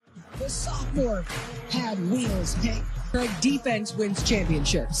sophomore had wheels. Hey, defense wins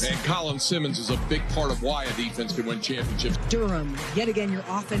championships. And Colin Simmons is a big part of why a defense can win championships. Durham, yet again, your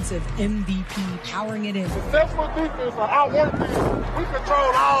offensive MVP, powering it in. Successful defense will outwork this. We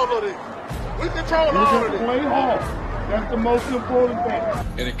control all of this. We control all of this. Play hard. That's the most important thing.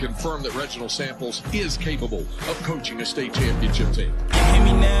 And it confirmed that Reginald Samples is capable of coaching a state championship team. Hear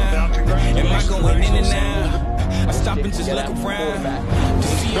me now. Am I going in and out? I stop and just look around. To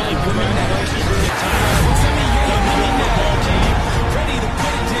see how you put me down.